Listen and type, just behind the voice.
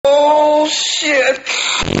Oh, shit.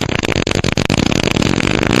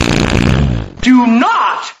 Do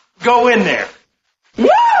not go in there. Woo!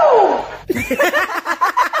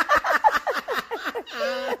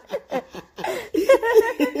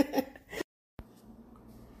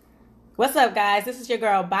 What's up, guys? This is your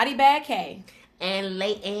girl, Body Bag K. And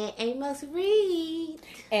Leighton Amos Reed.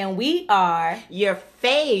 And we are your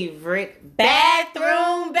favorite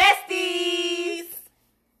Bathroom Besties.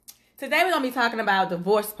 Today we're going to be talking about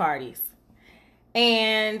divorce parties.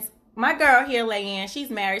 And my girl here, Leighton, she's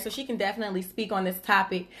married, so she can definitely speak on this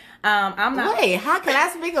topic. I'm not. Wait, how can I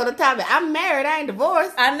speak on the topic? I'm married, I ain't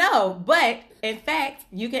divorced. I know, but in fact,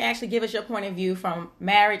 you can actually give us your point of view from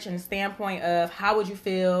marriage and the standpoint of how would you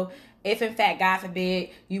feel if, in fact, God forbid,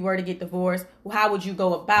 you were to get divorced. How would you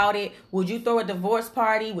go about it? Would you throw a divorce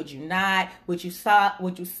party? Would you not? Would you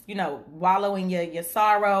wallow in your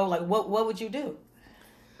sorrow? Like, what would you do?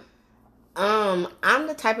 I'm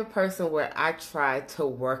the type of person where I try to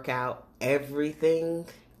work out everything.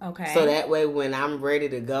 Okay. So that way when I'm ready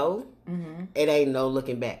to go, it ain't no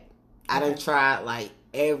looking back. I done tried like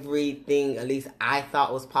everything at least I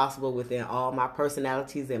thought was possible within all my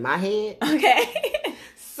personalities in my head. Okay.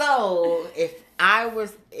 So if I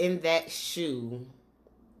was in that shoe,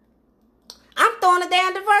 I'm throwing a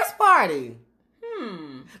damn divorce party.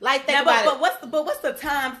 Like think about it. But what's the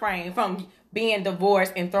time frame from being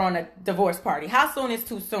divorced and throwing a divorce party? How soon is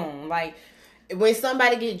too soon? Like when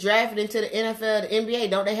somebody get drafted into the NFL, the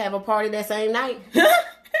NBA, don't they have a party that same night?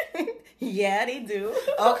 Yeah, they do.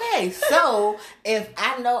 Okay, so if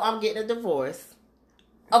I know I'm getting a divorce,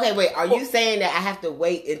 okay, wait, are you saying that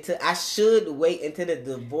I should wait until the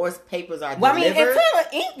divorce papers are delivered? Well, I mean, until the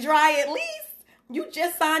ink dry at least. You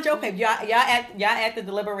just signed your paper. Y'all at the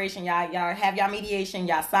deliberation. Y'all have y'all mediation.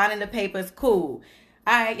 Y'all signing the papers. Cool.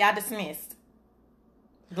 All right, y'all dismissed.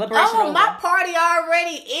 Deliberation over. My party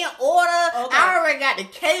already in order. Okay. I already got the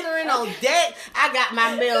catering on deck. I got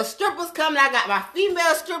my male strippers coming. I got my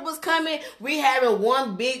female strippers coming. We having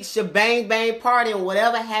one big shebang bang party, and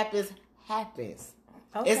whatever happens, happens.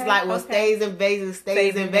 Okay, it's like what stays in Vegas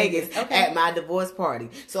stays in Vegas at my divorce party.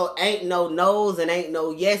 So ain't no no's and ain't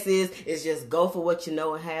no yeses. It's just go for what you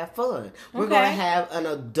know and have fun. We're going to have an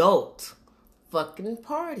adult fucking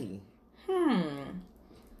party.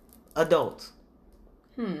 Adult.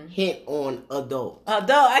 Hint on adult.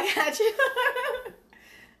 Adult, I got you.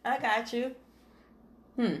 I got you.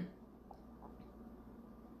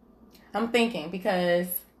 I'm thinking because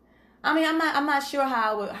I mean, I'm not sure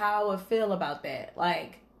how I would feel about that.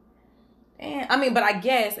 Like, but I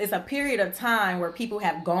guess it's a period of time where people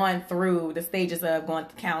have gone through the stages of going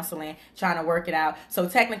to counseling, trying to work it out. So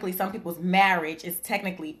technically, some people's marriage is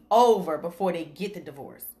technically over before they get the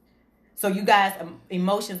divorce. So you guys'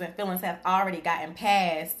 emotions and feelings have already gotten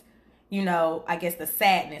past, I guess the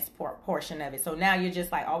sadness portion of it. So now you're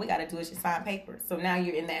just like, all we got to do is just sign papers. So now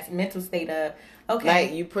you're in that mental state of, okay.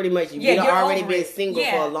 Like you pretty much, you've already been single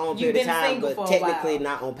for a long period of time, but technically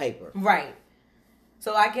not on paper. Right.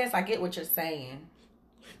 So I guess I get what you're saying.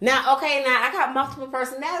 Now I got multiple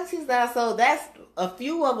personalities now, so that's a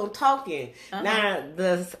few of them talking. Now,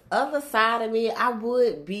 the other side of me, I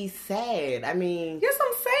would be sad. I mean... That's what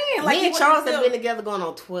I'm saying. Like, me and Charles have been together going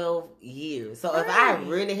on 12 years. So if I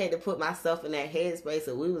really had to put myself in that headspace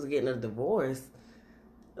and we was getting a divorce,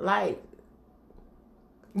 like...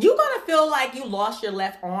 You're going to feel like you lost your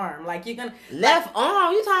left arm. Like, you're going to... Left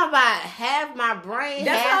arm? You talking about half my brain,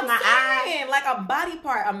 half my eye? Like, a body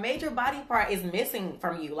part, a major body part is missing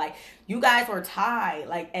from you. Like, you guys were tied,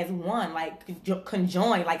 like, as one, like,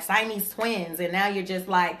 conjoined, like Siamese twins. And now you're just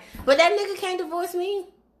like... But that nigga can't divorce me.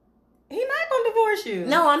 He's not going to divorce you.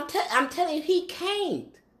 No, I'm telling you, he can't.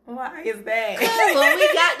 Why is that? Because when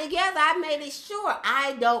we got together, I made it sure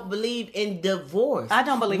I don't believe in divorce. I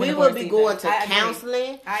don't believe in divorce. We would be going to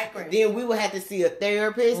counseling. I agree. Then we would have to see a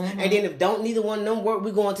therapist. And then if neither one of them work,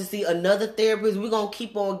 we're going to see another therapist. We're going to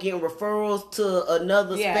keep on getting referrals to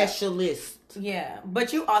another specialist. Yeah.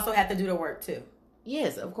 But you also have to do the work too.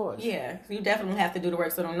 Yes, of course. Yeah. You definitely have to do the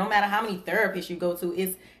work. So no matter how many therapists you go to,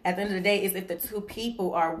 it's at the end of the day, is if the two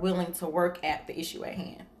people are willing to work at the issue at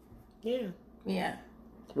hand. Yeah. Yeah.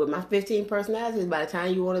 With my 15 personalities, by the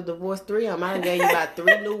time you want to divorce 3, I might have gave you about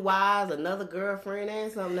 3 new wives, another girlfriend, and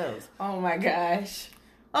something else. Oh my gosh.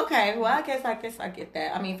 Okay, well, I guess I get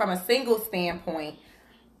that. I mean, from a single standpoint,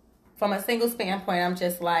 I'm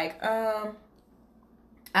just like, I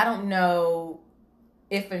don't know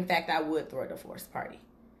if, in fact, I would throw a divorce party.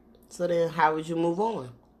 So then how would you move on?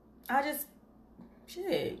 I just,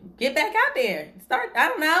 get back out there. Start, I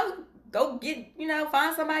don't know. Go get,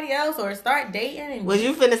 find somebody else or start dating. And was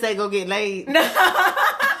you finna say go get laid? No. I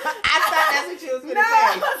thought that's what you was finna say.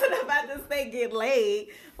 I wasn't about to say get laid,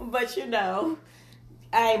 but you know,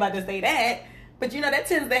 I ain't about to say that. But you know, that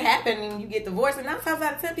tends to happen when you get divorced. And 9 times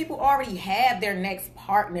out of 10, people already have their next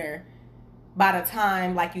partner by the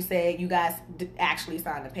time, like you said, you guys actually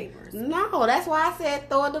sign the papers. No, that's why I said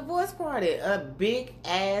throw a divorce party. A big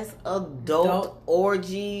ass adult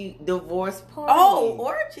orgy divorce party. Oh,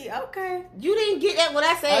 orgy. Okay. You didn't get that when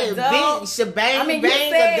I said adult, big shebang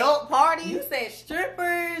bang said, adult party. You said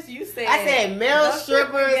strippers. I said male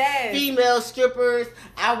strippers, female strippers.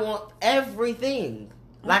 I want everything.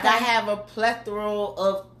 Like I have a plethora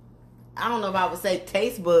of, I don't know if I would say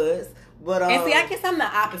taste buds, but and see, I guess I'm the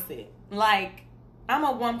opposite. Like, I'm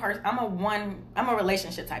a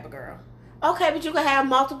relationship type of girl. Okay, but you can have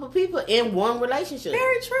multiple people in one relationship.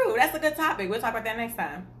 Very true. That's a good topic. We'll talk about that next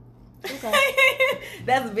time. Okay.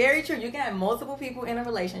 That's very true. You can have multiple people in a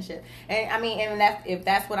relationship. And I mean, and if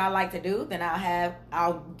that's what I like to do, then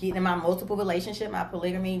I'll get in my multiple relationship, my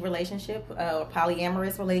polygamy relationship, or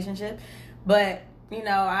polyamorous relationship. But, you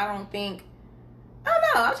know, I don't know.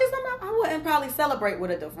 I wouldn't probably celebrate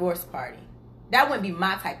with a divorce party. That wouldn't be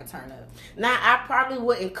my type of turn up. Now, I probably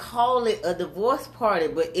wouldn't call it a divorce party,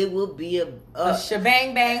 but it would be a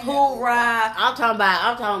shebang bang hoorah. I'm talking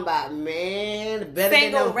about man, better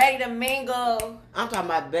single, than them, ready to mingle. I'm talking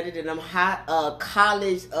about better than them hot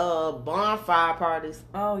college bonfire parties.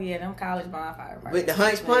 Oh yeah, them college bonfire parties with the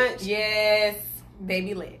hunch punch. Yes,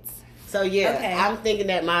 baby lit. So yeah, okay. I'm thinking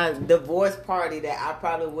that my divorce party that I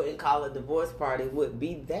probably wouldn't call a divorce party would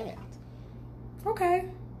be that. Okay.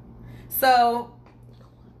 So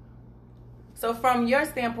from your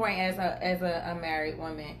standpoint as a married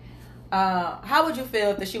woman, how would you feel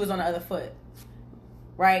if the shoe was on the other foot?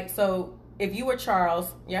 Right? So if you were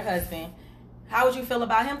Charles, your husband, how would you feel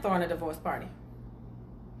about him throwing a divorce party?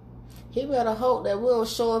 He better hope that we don't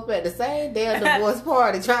show up at the same damn divorce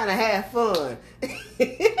party trying to have fun.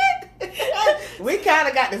 We kind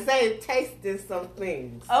of got the same taste in some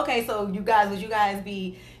things. Okay, so would you guys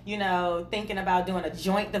be, you know, thinking about doing a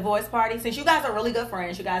joint divorce party? Since you guys are really good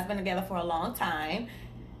friends, you guys been together for a long time.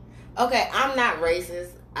 Okay, I'm not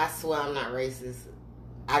racist. I swear I'm not racist.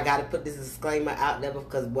 I got to put this disclaimer out there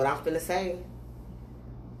because what I'm finna say.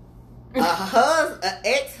 An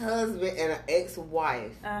ex-husband and an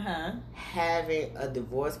ex-wife having a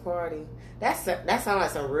divorce party, that sounds like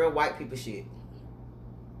some real white people shit.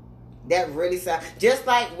 That really sounds just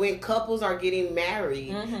like when couples are getting married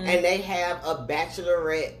and they have a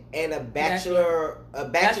bachelorette and a bachelor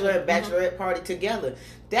and bachelorette party together.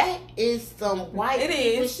 That is some white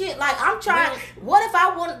people shit. Like I'm trying. What if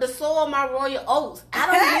I wanted to sow my royal oats? I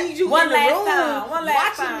don't need you in the room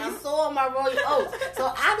watching me sow my royal oats. So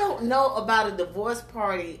I don't know about a divorce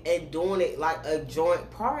party and doing it like a joint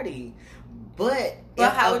party. But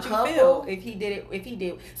how would you feel if he did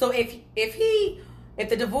it? So if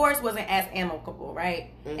the divorce wasn't as amicable,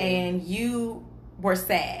 right? And you were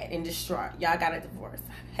sad and distraught. Y'all got a divorce.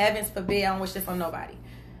 Heavens forbid, I don't wish this on nobody.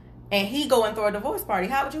 And he go and throw a divorce party.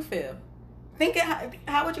 How would you feel?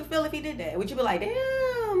 How would you feel if he did that? Would you be like, damn,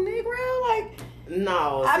 Negro? Like,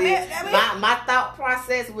 no. My thought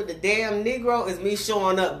process with the damn Negro is me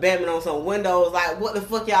showing up, banging on some windows. Like, what the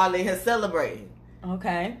fuck y'all in here celebrating?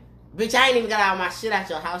 Okay. Bitch, I ain't even got all my shit out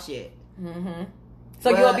your house yet. So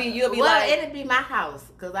you'll be like, it'll be my house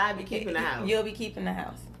because I'll be keeping the house. You'll be keeping the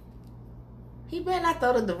house. He better not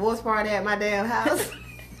throw the divorce party at my damn house.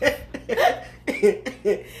 Like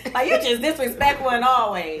you just disrespectful in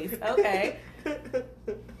all ways. Okay.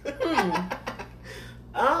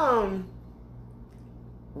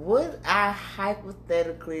 Would I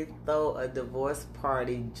hypothetically throw a divorce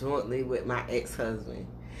party jointly with my ex-husband?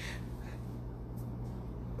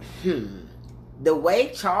 The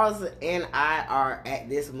way Charles and I are at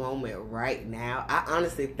this moment right now, I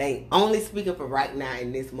honestly think, only speaking for right now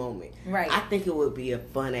in this moment, right? I think it would be a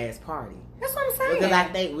fun ass party. That's what I'm saying. Because I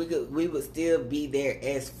think we would still be there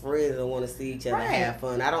as friends and want to see each other have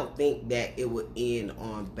fun. I don't think that it would end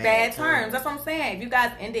on bad terms. That's what I'm saying. If you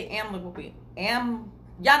guys ended amicably, y'all know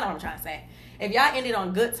what I'm trying to say. If y'all ended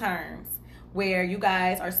on good terms, where you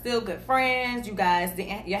guys are still good friends, you had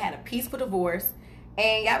a peaceful divorce,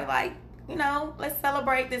 and y'all be like, you know, let's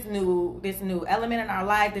celebrate this new element in our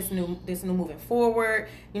life, this new moving forward,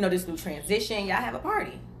 you know, this new transition. Y'all have a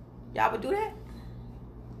party. Y'all would do that?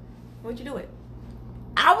 Would you do it?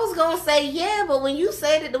 I was gonna say yeah, but when you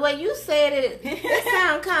said it the way you said it, it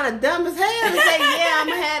sounded kind of dumb as hell to say yeah, I'm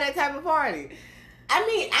gonna have that type of party. I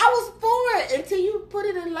mean, I was for it until you put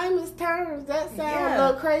it in layman's terms. That sounds a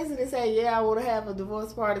little crazy to say, yeah, I want to have a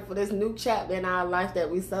divorce party for this new chapter in our life that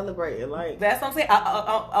we celebrate. Like, that's what I'm saying.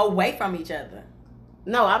 Away from each other.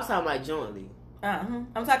 No, I'm talking about jointly. I'm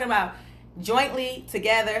talking about jointly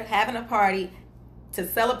together having a party to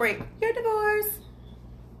celebrate your divorce.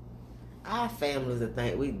 Our families will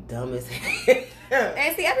think we dumb as hell.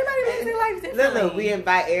 And see, everybody lives their lives differently. Look, we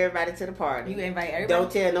invite everybody to the party. You invite everybody.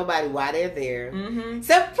 Don't tell nobody why they're there. Mm-hmm.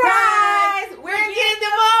 Surprise! We're getting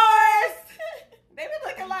divorced! They be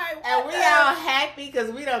looking like, what and we all happy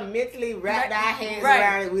because we done mentally wrapped our hands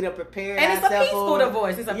around it. We done prepared and ourselves. It's a peaceful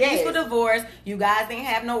divorce. It's a peaceful divorce. You guys didn't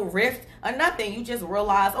have no rift or nothing. You just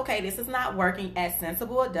realized, okay, this is not working. As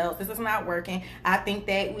sensible adults, this is not working. I think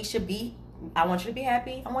that we should be. I want you to be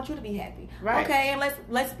happy. I want you to be happy. Right. Okay, and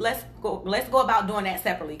let's go about doing that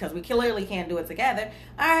separately because we clearly can't do it together.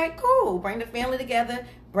 All right, cool. Bring the family together.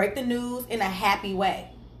 Break the news in a happy way.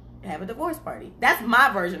 Have a divorce party. That's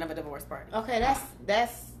my version of a divorce party. Okay, that's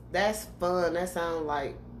fun. That sounds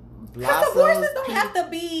like because divorces don't have to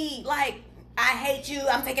be like, I hate you,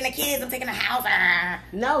 I'm taking the kids, I'm taking the house.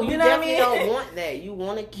 No, you definitely don't want that. You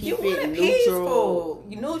want to keep it neutral. Peaceful.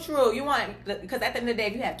 Neutral. You want, because at the end of the day,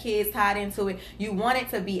 if you have kids tied into it, you want it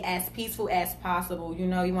to be as peaceful as possible. You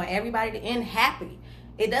want everybody to end happy.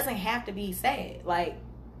 It doesn't have to be sad. Like,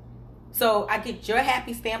 so I get your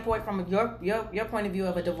happy standpoint from your point of view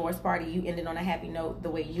of a divorce party. You ended on a happy note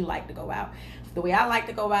the way you like to go out. The way I like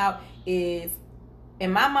to go out is,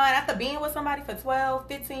 in my mind, after being with somebody for 12,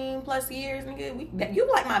 15 plus years, nigga,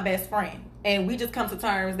 you like my best friend. And we just come to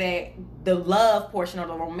terms that the love portion or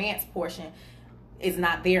the romance portion is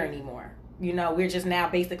not there anymore. We're just now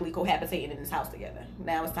basically cohabitating in this house together.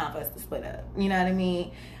 Now it's time for us to split up. You know what I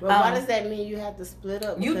mean? But why does that mean you have to split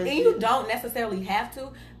up? You don't necessarily have to,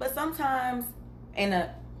 but sometimes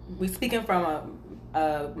we speaking from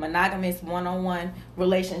a monogamous one-on-one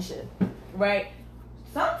relationship, right?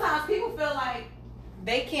 Sometimes people feel like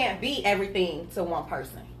they can't be everything to one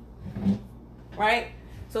person, right?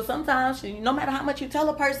 So sometimes, no matter how much you tell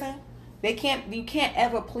a person, you can't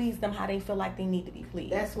ever please them how they feel like they need to be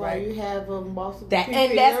pleased. That's why you have a multiple people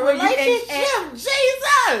in a relationship.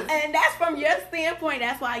 Jesus! And that's from your standpoint.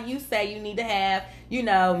 That's why you say you need to have,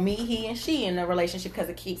 me, he, and she in a relationship because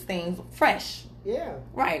it keeps things fresh. Yeah.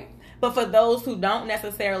 Right. But for those who don't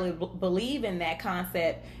necessarily believe in that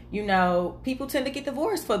concept, people tend to get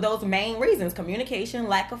divorced for those main reasons: communication,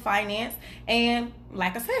 lack of finance, and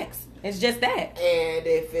lack of sex. It's just that. And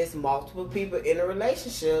if it's multiple people in a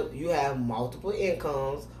relationship, you have multiple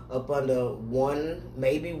incomes up under one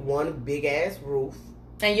big ass roof.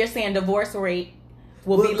 And you're saying divorce rate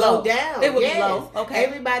will be low. Go down. It will be low. Okay.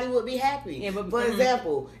 Everybody would be happy. For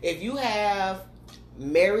example, if you have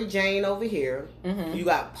Mary Jane over here, you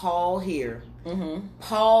got Paul here. Mm-hmm.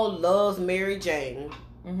 Paul loves Mary Jane.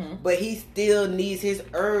 Mm-hmm. But he still needs his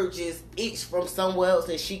urges itch from somewhere else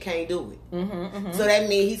and she can't do it. Mm-hmm, mm-hmm. So that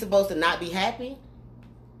means he's supposed to not be happy?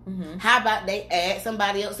 Mm-hmm. How about they add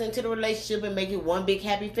somebody else into the relationship and make it one big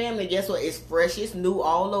happy family? Guess what? It's fresh, it's new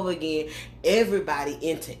all over again. Everybody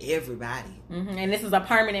into everybody. Mm-hmm. And this is a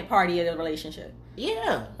permanent party of the relationship?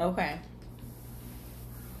 Yeah. Okay.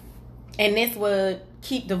 And this would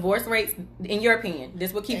keep divorce rates, in your opinion,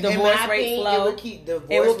 this would keep divorce rates low. It would keep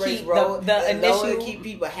divorce rates low. It would keep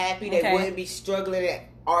people happy. They wouldn't be struggling and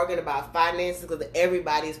arguing about finances because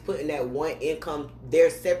everybody's putting that one income, their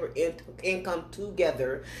separate income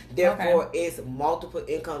together. Therefore, it's multiple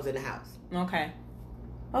incomes in the house.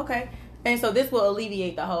 Okay. And so this will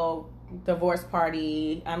alleviate the whole divorce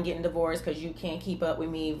party. I'm getting divorced because you can't keep up with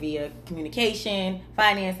me via communication,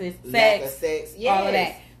 finances, sex, yes. All of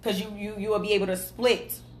that. Because you will be able to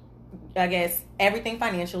split, I guess, everything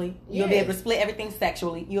financially. You'll be able to split everything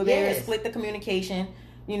sexually. You'll be able to split the communication.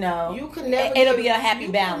 You can never. It'll be a happy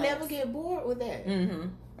balance. You can never get bored with that.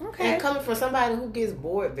 Mm-hmm. Okay. And coming from somebody who gets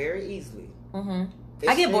bored very easily. Mm-hmm.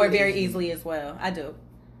 I get bored very easily as well. I do.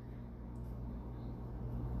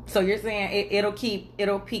 So you're saying it'll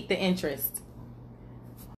pique the interest.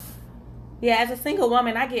 Yeah, as a single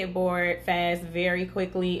woman, I get bored fast, very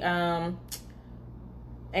quickly.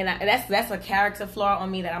 And that's a character flaw on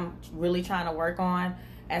me that I'm really trying to work on,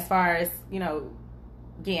 as far as,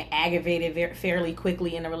 getting aggravated fairly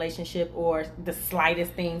quickly in a relationship, or the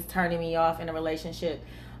slightest things turning me off in a relationship.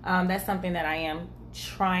 That's something that I am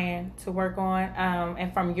trying to work on.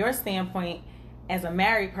 And from your standpoint, as a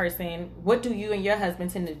married person, what do you and your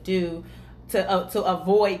husband tend to do to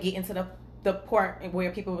avoid getting to the part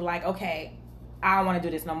where people are like, okay, I don't want to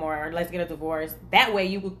do this no more, let's get a divorce? That way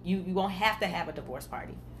you won't have to have a divorce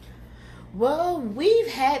party. Well, we've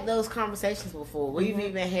had those conversations before. We've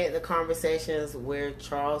even had the conversations where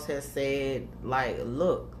Charles has said, like,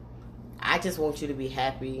 look, I just want you to be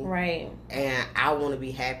happy. Right. And I want to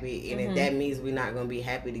be happy. And if that means we're not going to be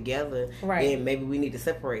happy together, then maybe we need to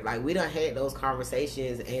separate. Like, we done had those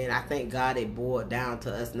conversations, and I thank God it boiled down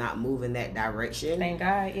to us not moving that direction. Thank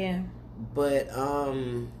God, yeah. But,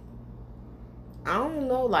 I don't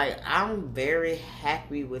know, like, I'm very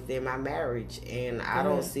happy within my marriage, and I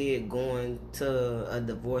don't see it going to a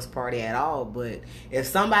divorce party at all. But if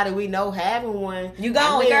somebody we know having one, you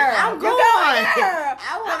going, girl? I'm going.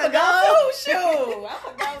 I want to go. Shoot, I want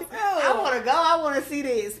to go too. I want to go. I want to see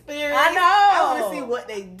the experience. I know. I want to see what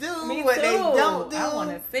they do, what they don't do. I want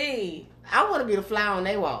to see. I want to be the fly on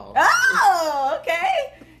their wall. Oh,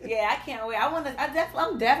 okay. Yeah, I can't wait.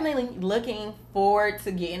 I'm definitely looking forward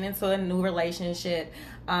to getting into a new relationship.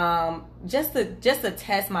 Just to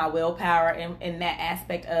test my willpower in that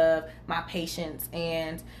aspect of my patience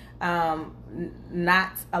and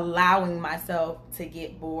not allowing myself to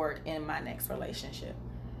get bored in my next relationship.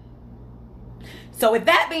 So with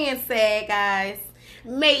that being said, guys,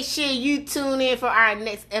 make sure you tune in for our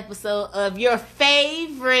next episode of your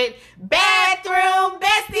favorite Bathroom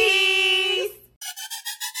Besties.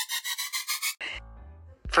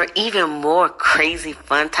 For even more crazy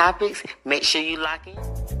fun topics, make sure you lock in.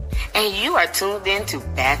 And you are tuned in to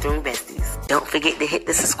Bathroom Besties. Don't forget to hit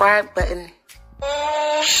the subscribe button.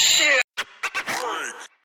 Oh, shit.